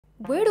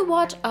Where to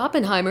watch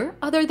Oppenheimer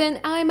other than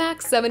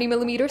IMAX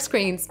 70mm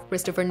screens?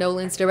 Christopher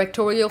Nolan's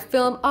directorial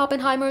film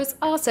Oppenheimer is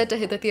all set to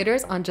hit the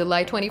theaters on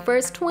July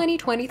 21st,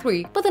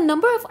 2023, but the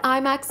number of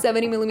IMAX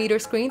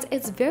 70mm screens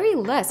is very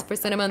less for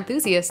cinema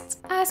enthusiasts.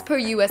 As per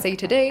USA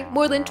Today,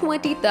 more than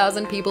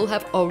 20,000 people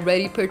have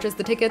already purchased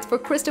the tickets for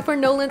Christopher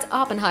Nolan's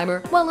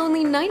Oppenheimer, while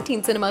only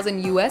 19 cinemas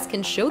in US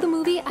can show the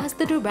movie as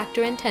the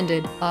director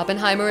intended.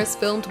 Oppenheimer is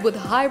filmed with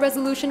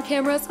high-resolution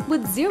cameras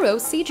with zero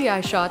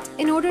CGI shots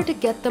in order to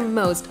get the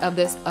most of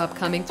this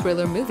upcoming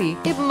thriller movie.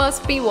 It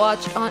must be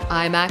watched on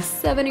IMAX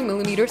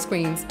 70mm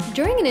screens.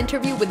 During an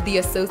interview with the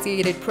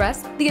Associated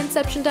Press, the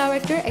Inception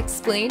director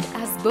explained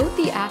as both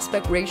the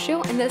aspect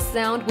ratio and the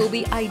sound will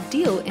be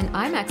ideal in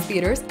IMAX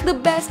theaters, the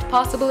best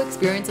possible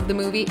experience of the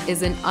movie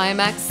is in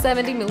IMAX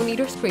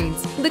 70mm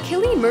screens. The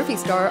Cillian Murphy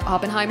star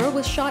Oppenheimer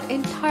was shot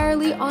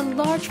entirely on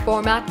large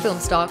format film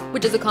stock,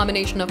 which is a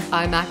combination of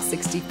IMAX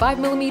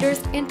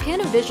 65mm and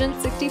Panavision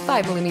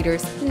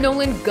 65mm.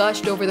 Nolan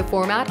gushed over the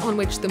format on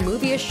which the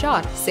movie is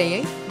shot,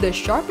 saying, "The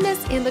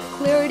sharpness and the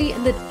clarity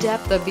and the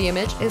depth of the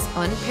image is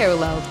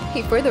unparalleled."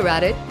 He further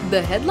added,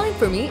 "The headline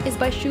for me is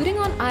by shooting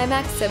on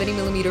IMAX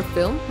 70mm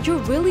film, you're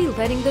really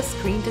letting the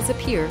screen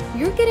disappear.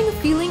 You're getting a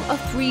feeling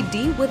of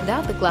 3D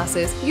without the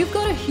glasses. You've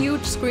got a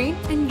huge screen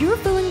and you're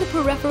filling the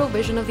peripheral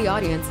vision of the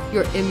audience.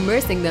 You're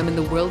immersing them in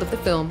the world of the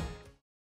film."